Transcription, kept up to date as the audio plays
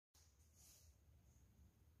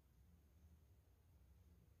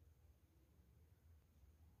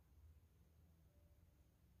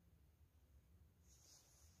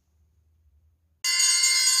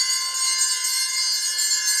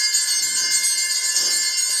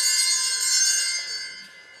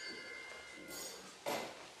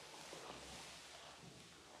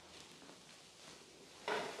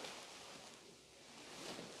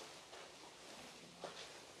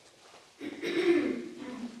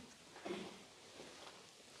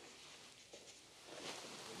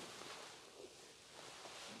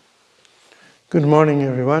Good morning,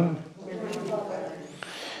 everyone.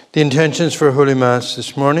 The intentions for Holy Mass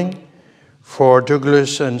this morning for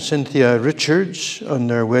Douglas and Cynthia Richards on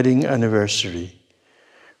their wedding anniversary.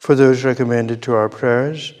 For those recommended to our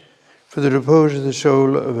prayers, for the repose of the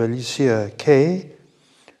soul of Alicia Kay,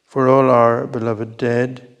 for all our beloved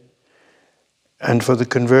dead, and for the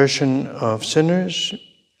conversion of sinners,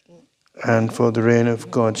 and for the reign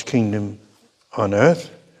of God's kingdom on earth.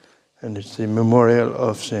 And it's the memorial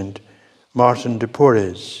of St. Martin de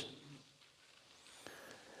Porres.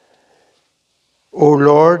 O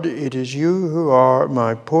Lord, it is you who are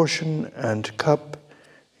my portion and cup,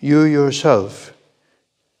 you yourself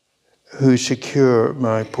who secure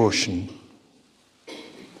my portion.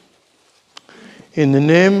 In the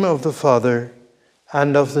name of the Father,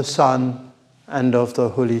 and of the Son, and of the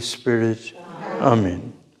Holy Spirit.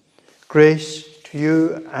 Amen. Grace to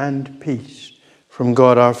you and peace from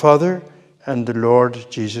God our Father and the Lord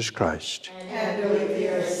Jesus Christ. And with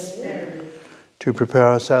your spirit. To prepare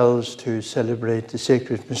ourselves to celebrate the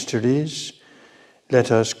sacred mysteries, let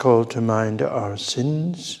us call to mind our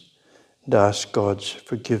sins and ask God's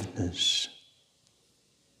forgiveness.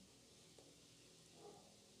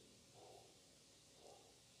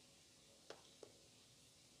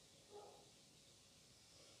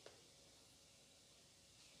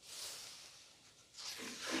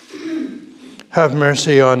 Have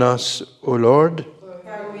mercy on us, O Lord.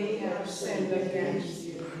 For we have sinned against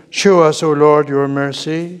you. Show us, O Lord, your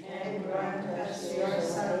mercy. And grant us your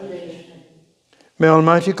salvation. May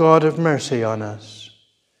Almighty God have mercy on us,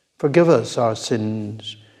 forgive us our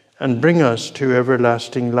sins, and bring us to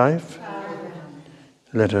everlasting life. Amen.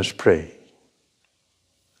 Let us pray.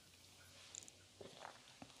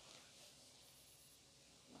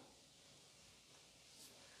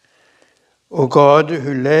 O God,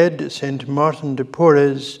 who led St. Martin de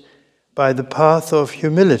Porres by the path of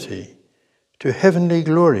humility to heavenly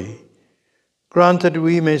glory, grant that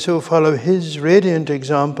we may so follow his radiant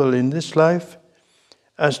example in this life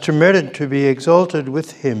as to merit to be exalted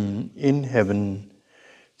with him in heaven.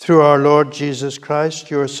 Through our Lord Jesus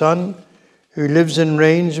Christ, your Son, who lives and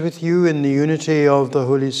reigns with you in the unity of the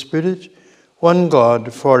Holy Spirit, one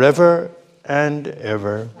God, forever and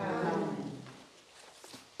ever. Amen.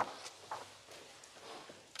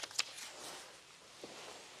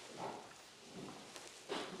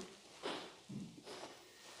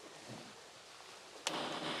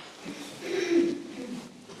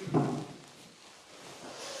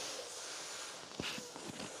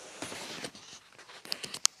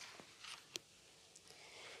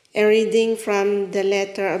 A reading from the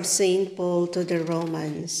letter of St. Paul to the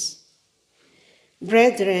Romans.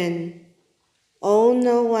 Brethren, owe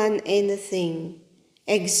no one anything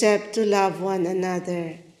except to love one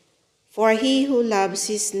another, for he who loves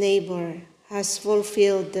his neighbor has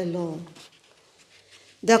fulfilled the law.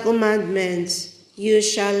 The commandments, you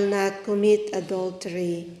shall not commit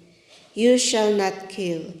adultery, you shall not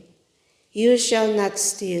kill, you shall not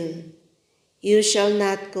steal, you shall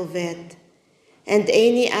not covet, and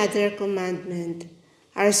any other commandment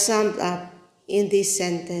are summed up in this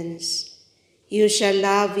sentence: you shall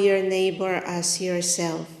love your neighbor as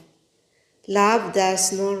yourself. Love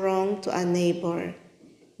does no wrong to a neighbor.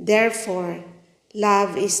 Therefore,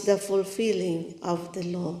 love is the fulfilling of the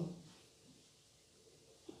law.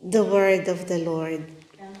 The word of the Lord.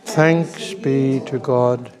 Thanks be to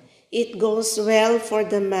God. It goes well for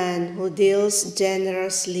the man who deals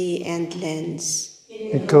generously and lends.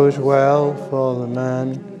 It goes well for the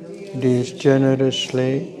man who deals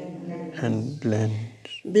generously and lends.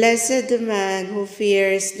 Blessed the man who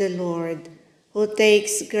fears the Lord, who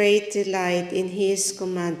takes great delight in his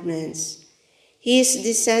commandments. His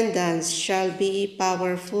descendants shall be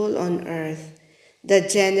powerful on earth. The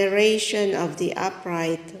generation of the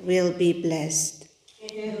upright will be blessed.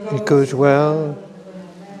 It goes well.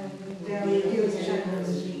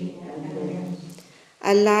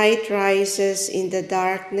 A light rises in the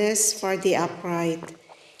darkness for the upright.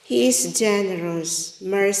 He is generous,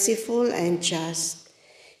 merciful, and just.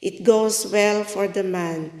 It goes well for the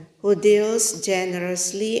man who deals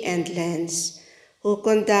generously and lends, who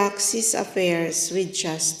conducts his affairs with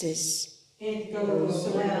justice. It goes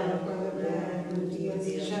well for the man who deals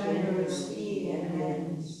generously and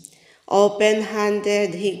lends.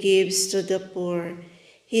 Open-handed he gives to the poor.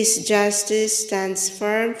 His justice stands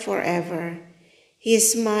firm forever.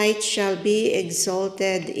 His might shall be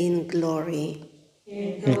exalted in glory.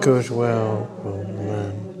 It goes well for the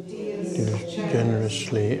man who deals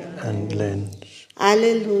generously and lends.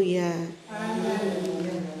 Alleluia.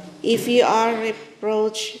 Alleluia. If you are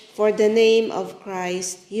reproached for the name of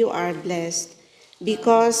Christ, you are blessed,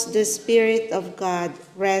 because the Spirit of God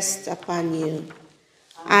rests upon you.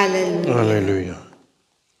 Alleluia. Alleluia.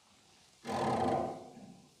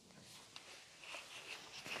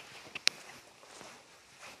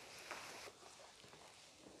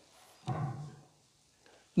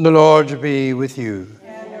 The Lord be with you.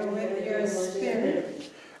 And with your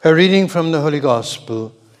spirit. A reading from the Holy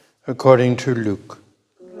Gospel according to Luke.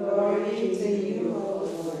 Glory to you, O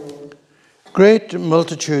Lord. Great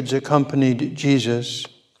multitudes accompanied Jesus,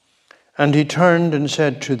 and he turned and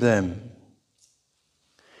said to them,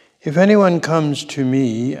 "If anyone comes to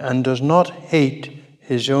me and does not hate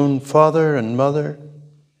his own father and mother,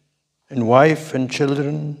 and wife and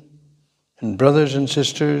children, and brothers and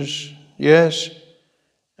sisters, yes,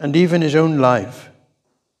 and even his own life,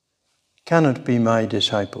 cannot be my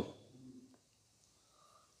disciple.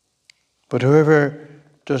 But whoever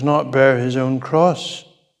does not bear his own cross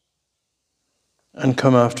and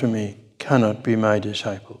come after me cannot be my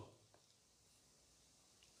disciple.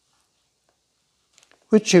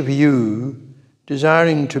 Which of you,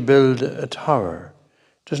 desiring to build a tower,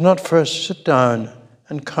 does not first sit down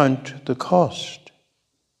and count the cost,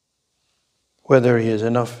 whether he has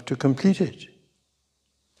enough to complete it?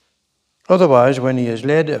 Otherwise, when he has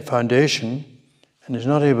laid a foundation and is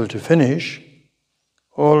not able to finish,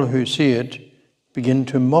 all who see it begin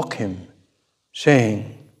to mock him,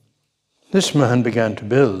 saying, 'This man began to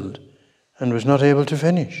build and was not able to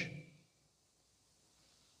finish.'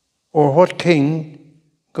 Or what king,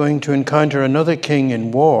 going to encounter another king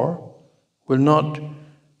in war, will not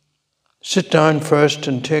sit down first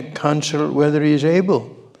and take counsel whether he is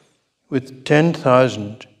able, with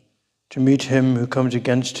 10,000, to meet him who comes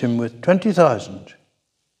against him with 20,000?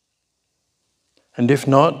 And if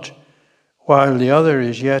not, while the other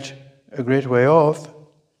is yet a great way off,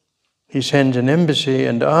 he sends an embassy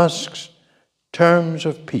and asks terms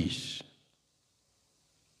of peace.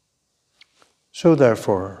 So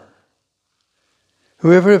therefore,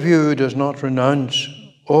 whoever of you does not renounce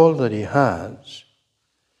all that he has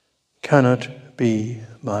cannot be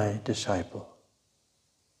my disciple."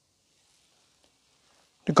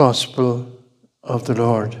 The Gospel of the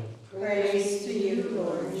Lord. Praise to you,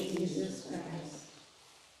 Lord Jesus Christ.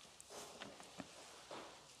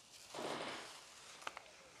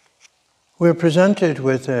 We're presented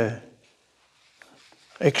with an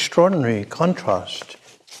extraordinary contrast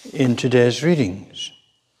in today's readings.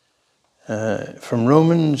 From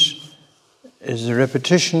Romans is the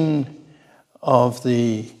repetition of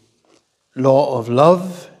the law of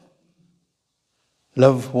love.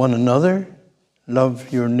 Love one another.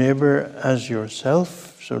 Love your neighbor as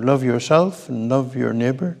yourself. So love yourself and love your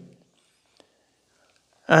neighbor.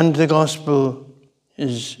 And the Gospel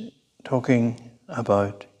is talking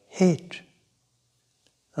about hate.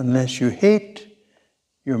 Unless you hate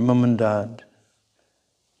your mum and dad,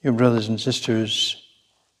 your brothers and sisters,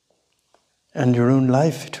 and your own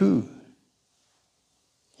life too,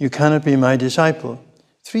 you cannot be my disciple.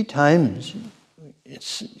 3 times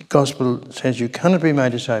the Gospel says you cannot be my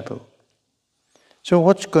disciple. So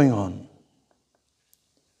what's going on?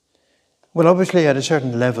 Well, obviously at a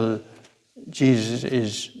certain level, Jesus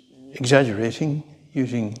is exaggerating,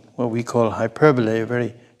 using what we call hyperbole, a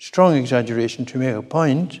very strong exaggeration to make a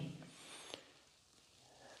point.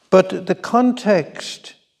 But the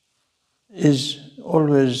context is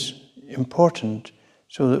always important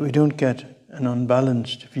so that we don't get an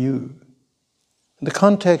unbalanced view. The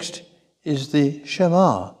context is the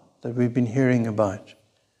Shema that we've been hearing about,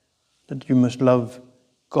 that you must love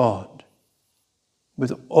God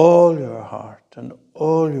with all your heart and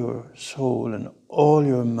all your soul and all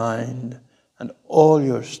your mind and all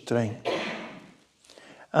your strength.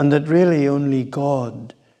 And that really only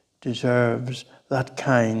God deserves that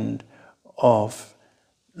kind of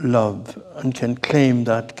love and can claim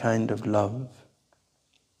that kind of love.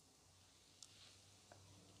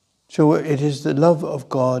 So it is the love of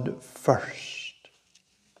God first,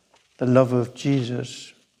 the love of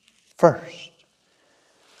Jesus first.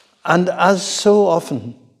 And as so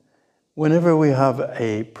often, whenever we have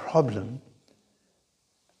a problem,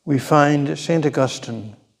 we find St.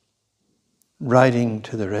 Augustine riding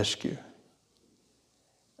to the rescue.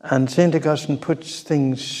 And St. Augustine puts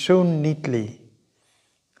things so neatly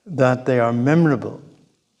that they are memorable.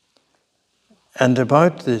 And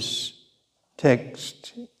about this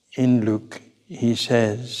text in Luke, he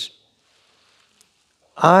says,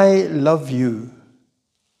 "I love you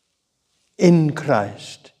in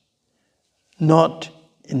Christ, not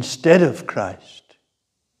instead of Christ."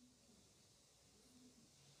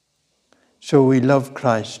 So we love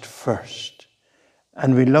Christ first,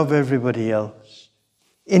 and we love everybody else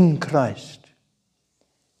in Christ.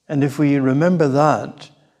 And if we remember that,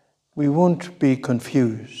 we won't be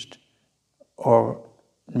confused or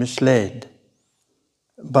misled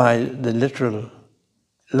by the literal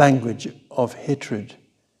language of hatred,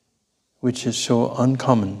 which is so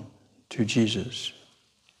uncommon to Jesus.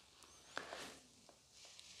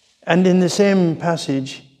 And in the same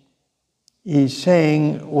passage, he's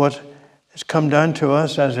saying what has come down to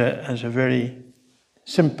us as a very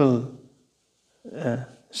simple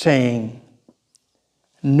saying,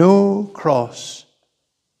 no cross,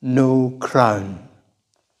 no crown.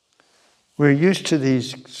 We're used to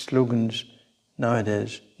these slogans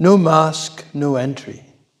nowadays. No mask, no entry.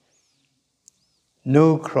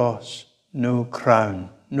 No cross, no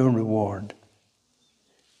crown, no reward.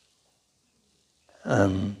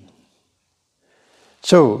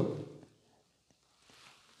 So,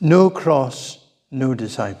 no cross, no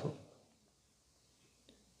disciple.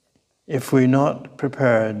 If we're not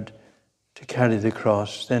prepared to carry the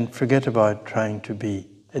cross, then forget about trying to be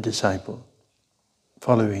a disciple,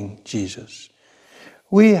 following Jesus.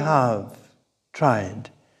 We have tried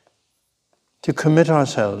to commit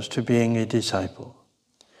ourselves to being a disciple,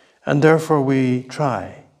 and therefore we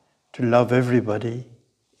try to love everybody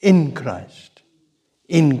in Christ,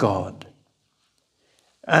 in God.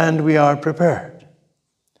 And we are prepared,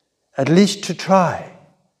 at least to try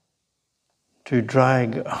to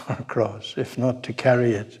drag our cross, if not to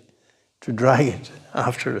carry it, to drag it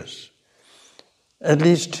after us. At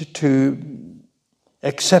least to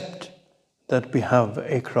accept that we have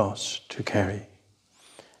a cross to carry.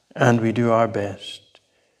 And we do our best.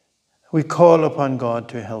 We call upon God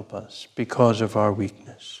to help us because of our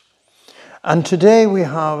weakness. And today we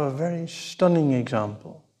have a very stunning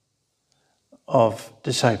example of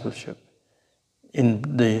discipleship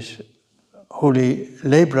in this holy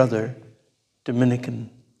lay brother,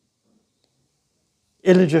 Dominican,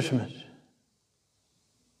 illegitimate,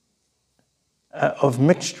 of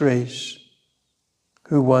mixed race,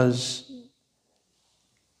 who was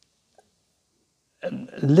a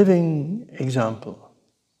living example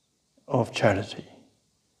of charity,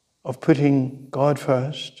 of putting God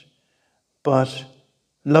first, but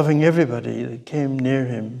loving everybody that came near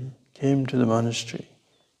him, came to the monastery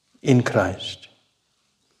in Christ.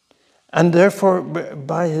 And therefore,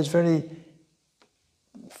 by his very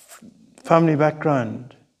family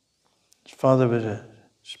background, his father was a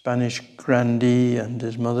Spanish grandee and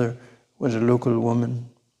his mother was a local woman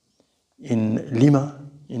in Lima,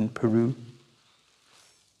 in Peru.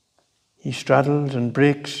 He straddles and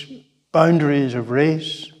breaks boundaries of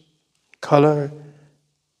race, color,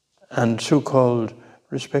 and so-called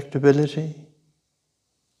respectability,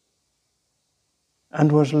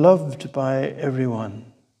 and was loved by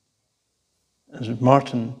everyone as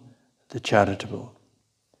Martin the Charitable.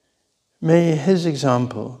 May his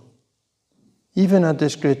example, even at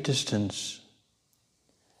this great distance,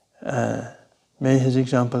 may his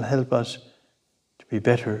example help us to be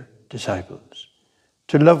better disciples,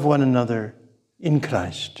 to love one another in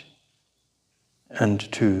Christ, and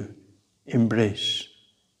to embrace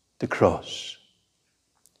the cross.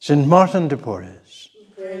 Saint Martin de Porres,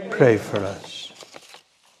 pray for us.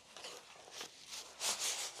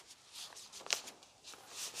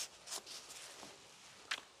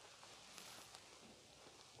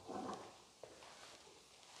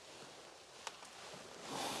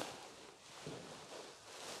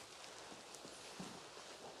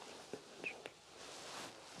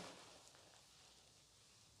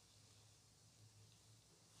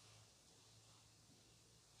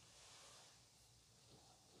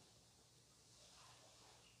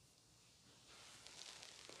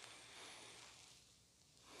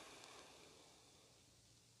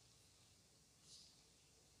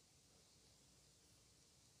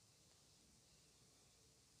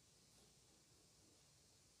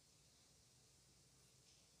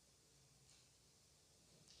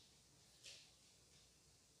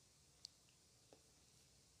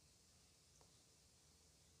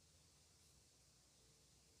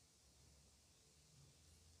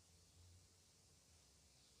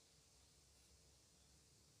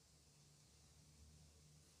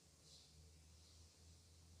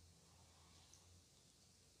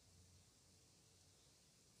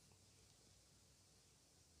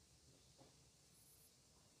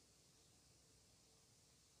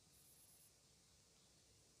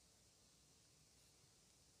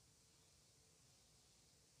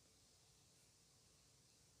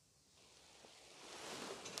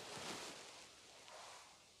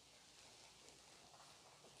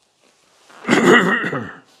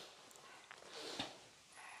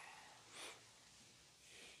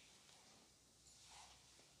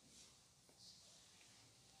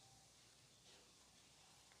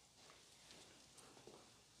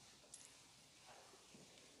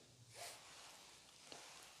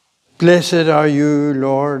 Blessed are you,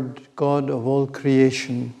 Lord God of all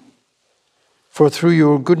creation, for through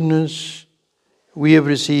your goodness we have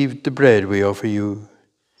received the bread we offer you,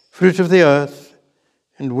 fruit of the earth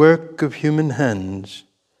and work of human hands.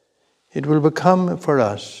 It will become for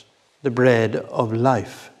us the bread of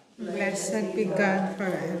life. Blessed be God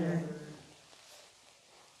forever.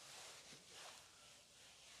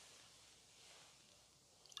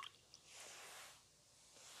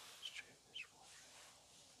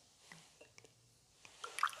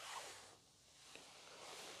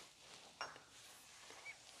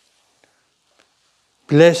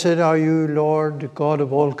 Blessed are you, Lord God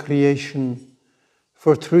of all creation,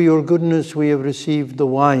 for through your goodness we have received the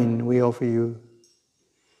wine we offer you,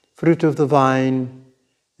 fruit of the vine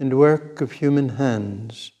and work of human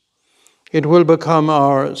hands. It will become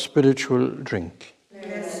our spiritual drink.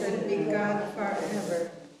 Blessed be God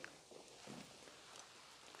forever.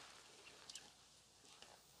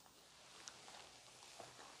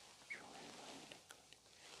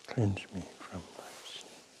 Cleanse me from my sin.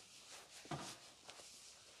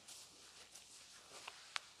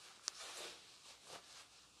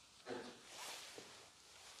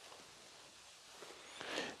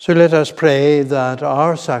 So let us pray that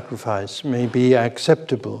our sacrifice may be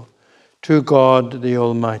acceptable to God the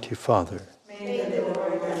Almighty Father. May the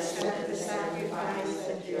Lord accept the sacrifice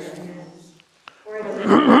at your hands, for the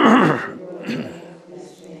glory of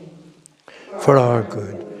his name. For our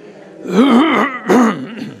good.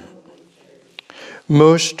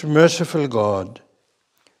 Most merciful God,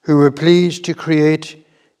 who were pleased to create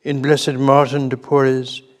in Blessed Martin de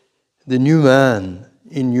Porres the new man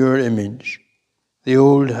in your image, the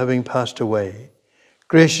old having passed away,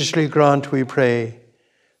 graciously grant, we pray,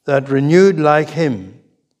 that renewed like him,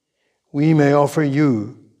 we may offer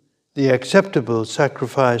you the acceptable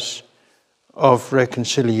sacrifice of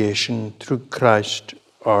reconciliation through Christ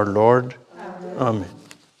our Lord. Amen.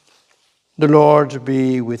 The Lord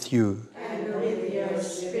be with you. And with your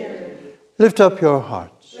spirit, Lift up your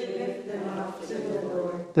hearts. lift them up to the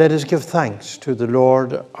Lord. Let us give thanks to the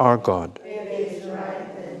Lord our God. It is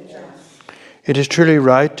right and just. It is truly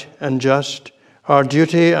right and just, our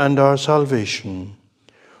duty and our salvation,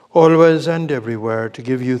 always and everywhere to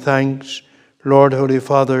give you thanks, Lord, Holy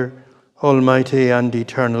Father, Almighty and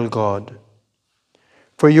eternal God.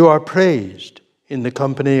 For you are praised in the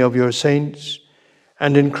company of your saints,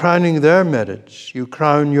 and in crowning their merits, you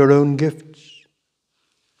crown your own gifts.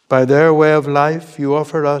 By their way of life, you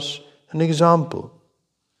offer us an example.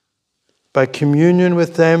 By communion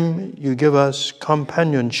with them, you give us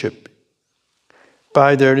companionship.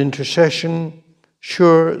 By their intercession,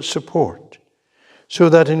 sure support, so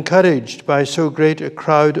that encouraged by so great a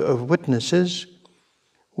crowd of witnesses,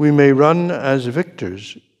 we may run as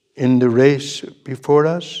victors in the race before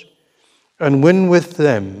us and win with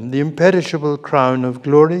them the imperishable crown of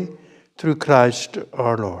glory through Christ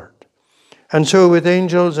our Lord. And so with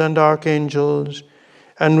angels and archangels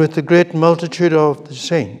and with the great multitude of the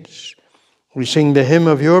saints, we sing the hymn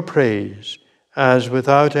of your praise, as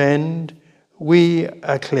without end we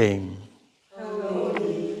acclaim.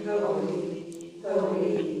 Holy, holy,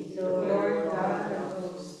 holy, the Lord God of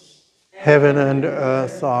hosts. Heaven and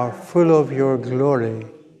earth are full of your glory.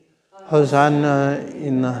 Hosanna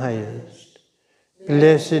in the highest.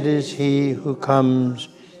 Blessed is he who comes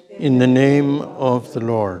in the name of the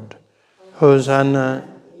Lord. Hosanna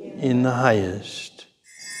in the highest.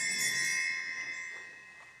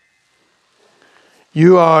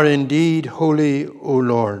 You are indeed holy, O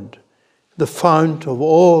Lord, the fount of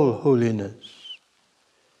all holiness.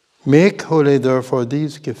 Make holy, therefore,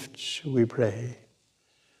 these gifts, we pray,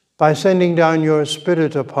 by sending down your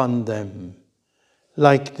Spirit upon them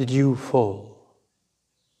like the dew fall,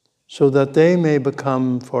 so that they may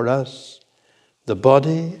become for us the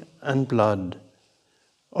body and blood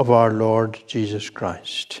of our Lord Jesus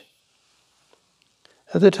Christ.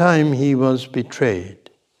 At the time he was betrayed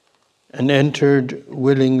and entered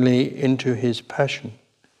willingly into his passion,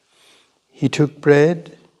 he took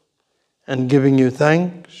bread and, giving you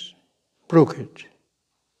thanks, broke it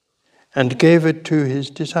and gave it to his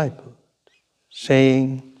disciples,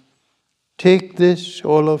 saying, "Take this,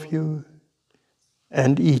 all of you,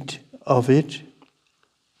 and eat of it,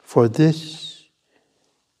 for this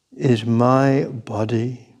is my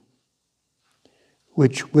body,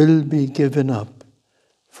 which will be given up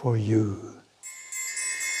for you."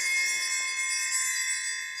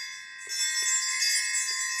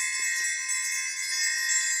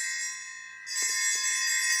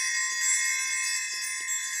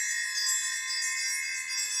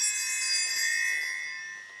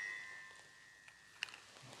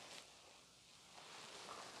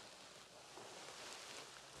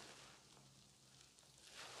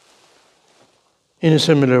 In a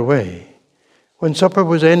similar way, when supper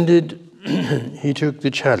was ended, he took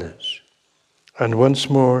the chalice, and once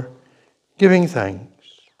more, giving thanks,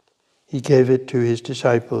 he gave it to his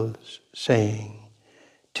disciples, saying,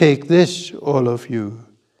 "Take this, all of you,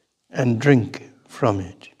 and drink from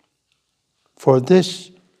it. For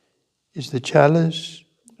this is the chalice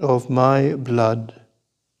of my blood,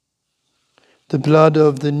 the blood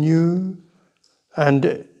of the new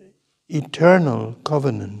and eternal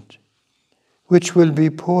covenant, which will be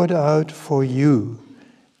poured out for you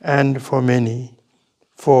and for many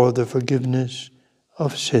for the forgiveness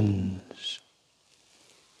of sins.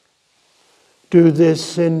 Do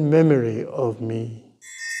this in memory of me."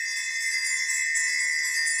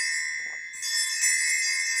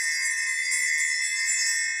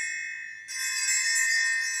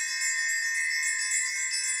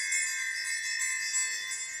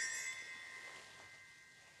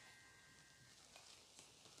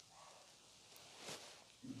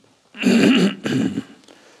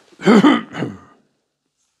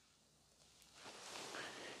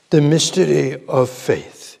 The mystery of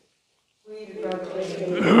faith.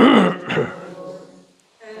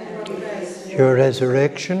 Your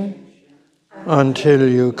resurrection until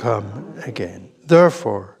you come again.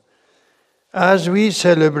 Therefore, as we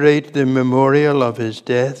celebrate the memorial of his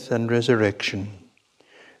death and resurrection,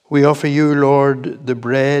 we offer you, Lord, the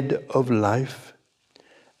bread of life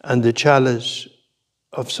and the chalice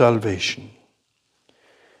of salvation,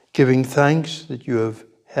 giving thanks that you have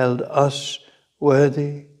held us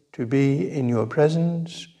worthy to be in your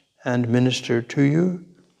presence and minister to you.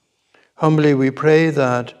 Humbly we pray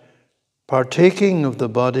that, partaking of the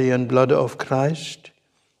body and blood of Christ,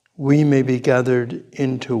 we may be gathered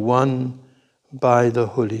into one by the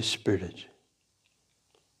Holy Spirit.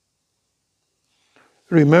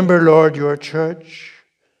 Remember, Lord, your church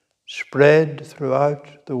spread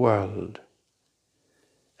throughout the world,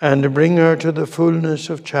 and bring her to the fullness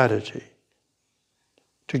of charity,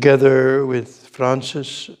 together with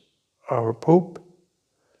Francis, our Pope,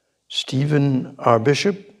 Stephen, our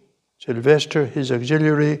Bishop, Sylvester, his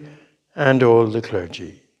auxiliary, and all the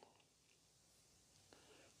clergy.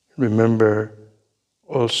 Remember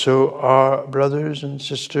also our brothers and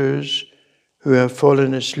sisters who have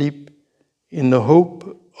fallen asleep in the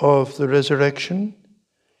hope of the resurrection,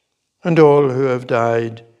 and all who have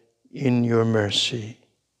died in your mercy.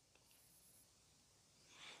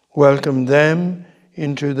 Welcome them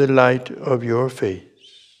into the light of your face.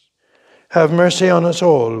 Have mercy on us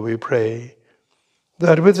all, we pray,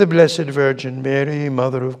 that with the Blessed Virgin Mary,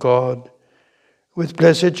 Mother of God, with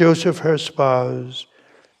blessed Joseph, her spouse,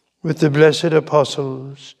 with the blessed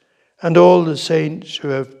apostles, and all the saints who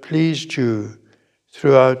have pleased you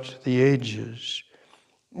throughout the ages,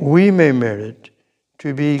 we may merit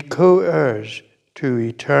to be co-heirs to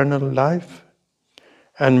eternal life,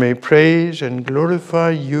 and may praise and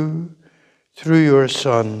glorify you through your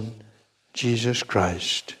Son, Jesus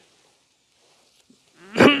Christ.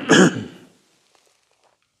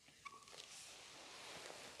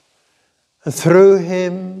 Through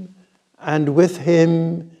him, and with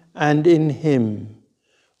him, and in him,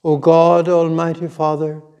 O God, Almighty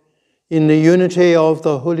Father, in the unity of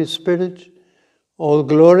the Holy Spirit, all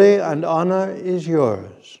glory and honor is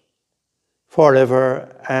yours,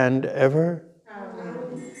 forever and ever.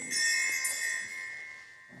 Amen.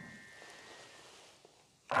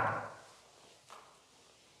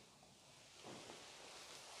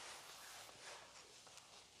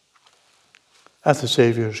 At the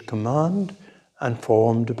Saviour's command, and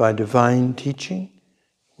formed by divine teaching,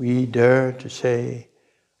 we dare to say,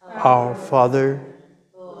 Our Father,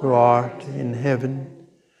 who art in heaven,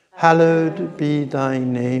 hallowed be thy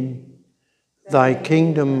name. Thy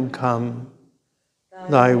kingdom come,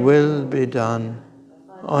 thy will be done,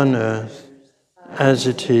 on earth as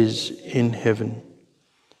it is in heaven.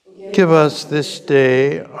 Give us this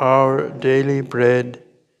day our daily bread,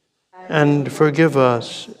 and forgive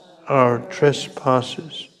us our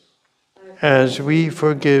trespasses, as we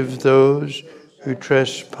forgive those who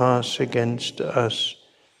trespass against us.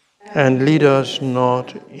 And lead us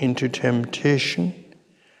not into temptation,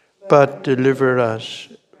 but deliver us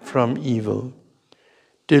from evil.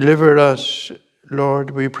 Deliver us,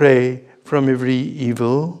 Lord, we pray, from every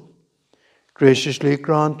evil. Graciously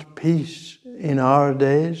grant peace in our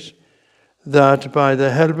days, that by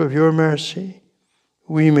the help of your mercy,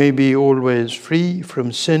 we may be always free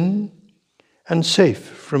from sin and safe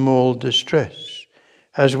from all distress,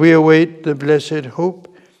 as we await the blessed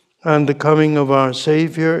hope and the coming of our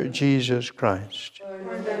Saviour, Jesus Christ.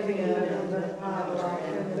 For the kingdom, the power,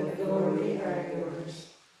 and the glory are yours,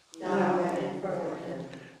 now and forever.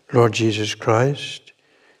 Lord Jesus Christ,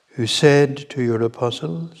 who said to your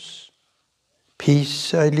apostles,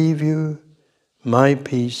 "Peace I leave you, my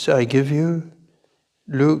peace I give you,"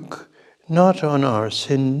 look not on our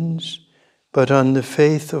sins, but on the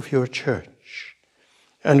faith of your church,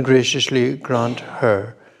 and graciously grant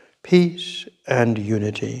her peace and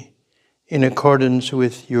unity, in accordance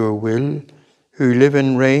with your will, who live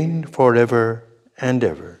and reign forever and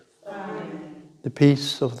ever. Amen. The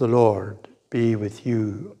peace of the Lord be with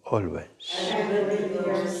you always. And with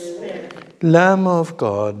your spirit. Lamb of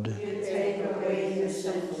God, You take away the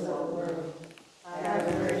sins of the world. Have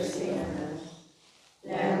mercy on us.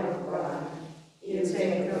 Lamb of God, you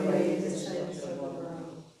take away the sins of the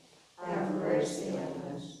world. Have mercy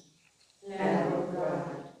on us. Lamb of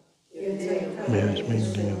God, you take may away us the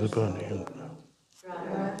mingling sins of the of the body world. and blood.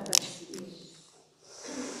 Grant us peace.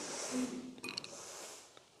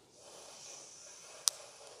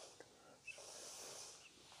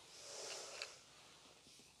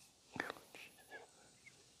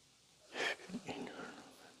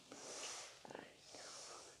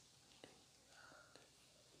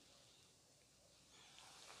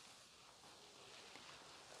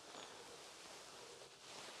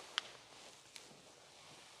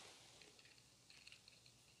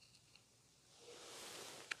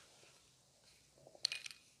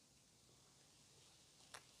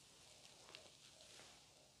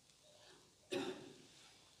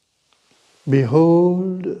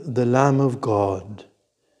 Behold the Lamb of God.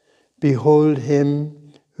 Behold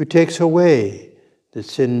him who takes away the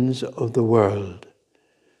sins of the world.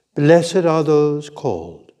 Blessed are those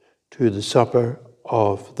called to the supper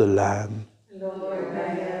of the Lamb. Lord, I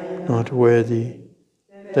am Not worthy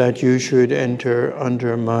that you should enter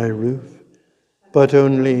under my roof, but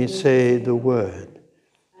only say the word,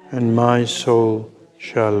 and my soul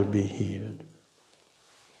shall be healed.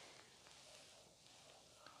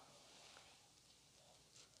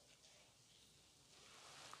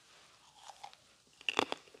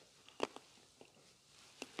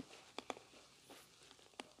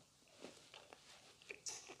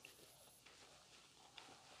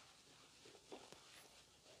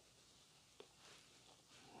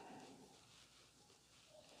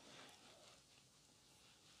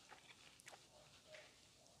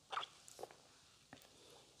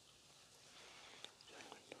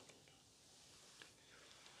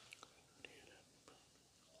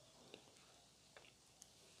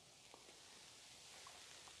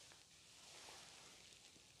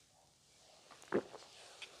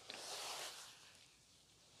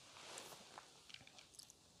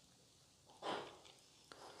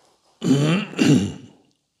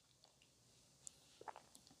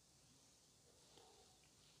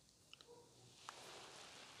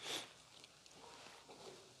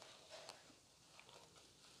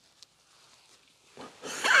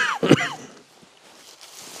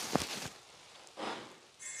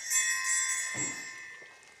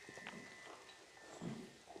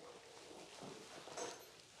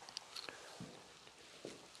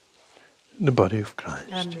 The body of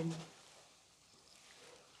Christ. Amen.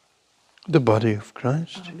 The body of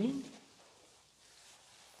Christ. Amen.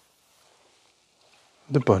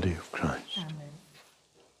 The body of Christ. Amen.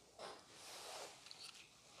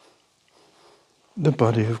 The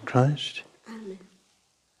body of Christ. Amen.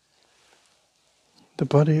 The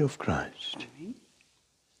body of Christ. Amen.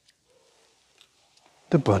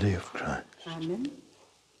 The body of Christ. Amen.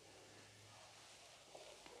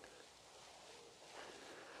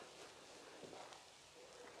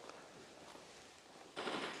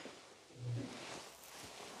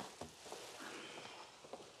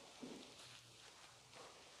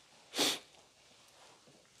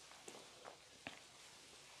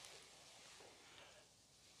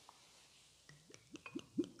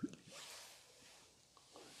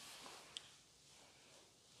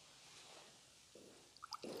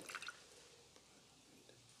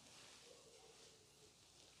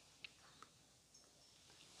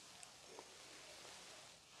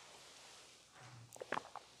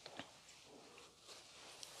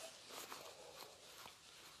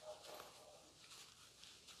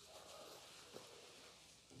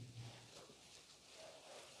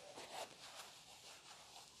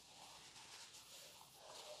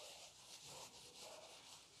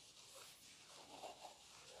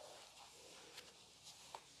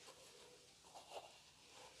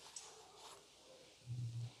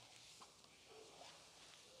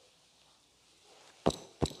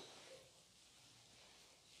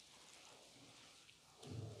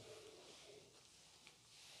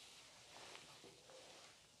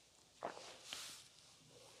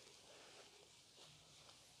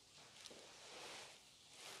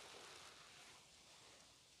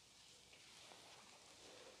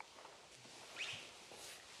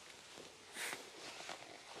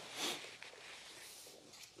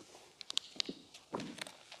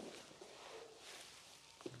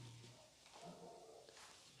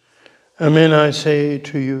 Amen, I say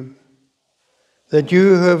to you, that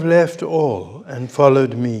you who have left all and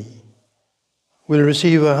followed me will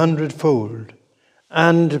receive 100-fold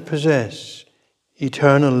and possess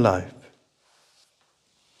eternal life.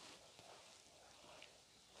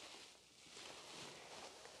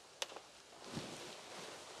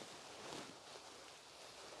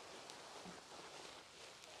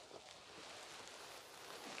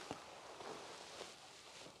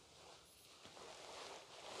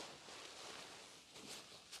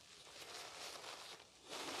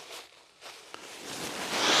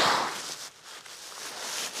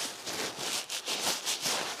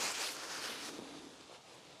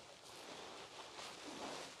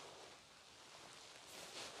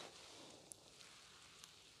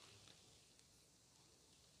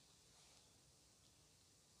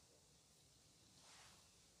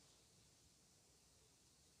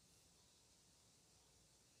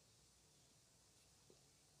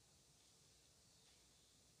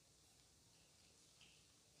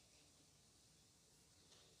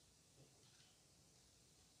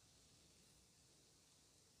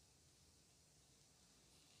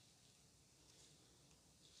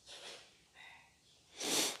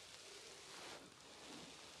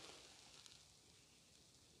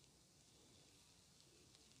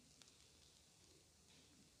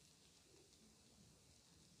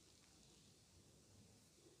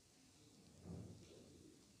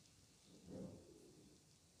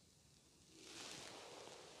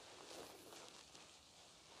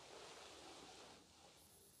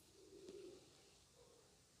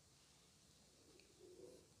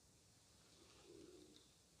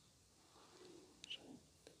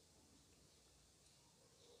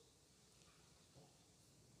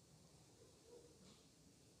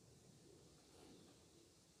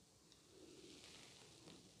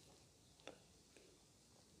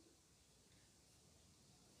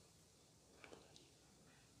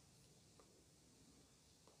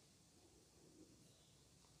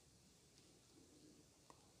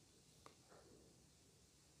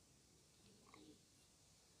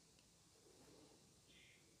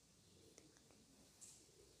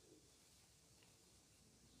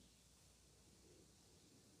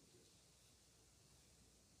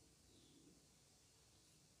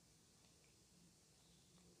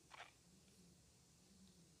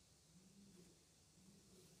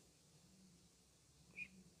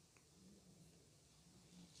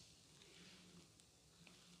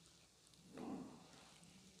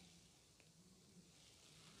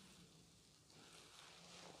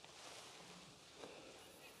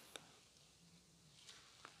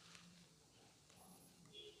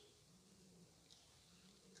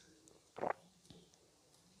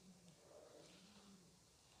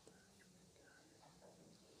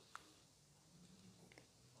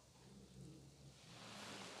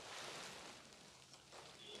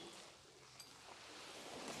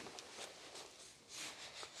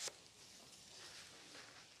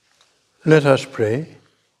 Let us pray.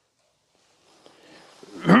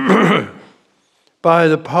 By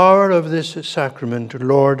the power of this sacrament,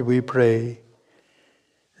 Lord, we pray,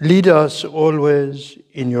 lead us always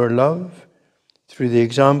in your love through the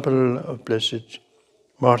example of Blessed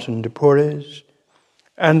Martin de Porres,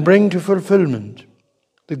 and bring to fulfillment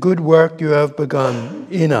the good work you have begun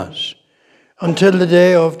in us until the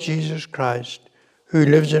day of Jesus Christ, who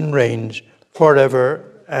lives and reigns forever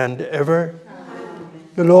and ever. Amen.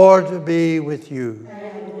 The Lord be with you.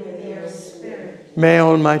 And with your spirit. May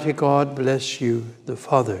Almighty God bless you, the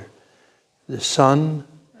Father, the Son,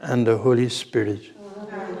 and the Holy Spirit.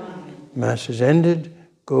 Amen. Mass is ended.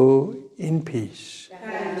 Go in peace.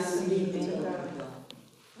 Thanks be to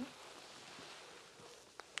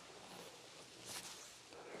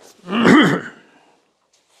God.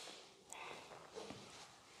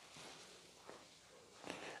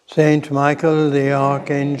 Saint Michael the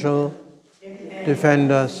Archangel,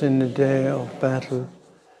 defend us in the day of battle.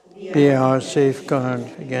 Be our safeguard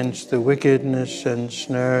against the wickedness and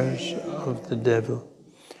snares of the devil.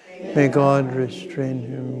 May God restrain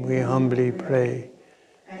him, we humbly pray.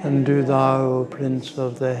 And do thou, O Prince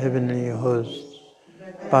of the heavenly hosts,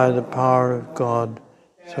 by the power of God,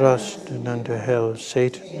 thrust into hell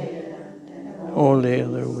Satan, all the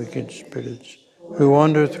other wicked spirits who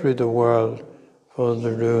wander through the world for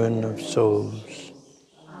the ruin of souls.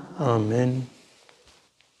 Amen.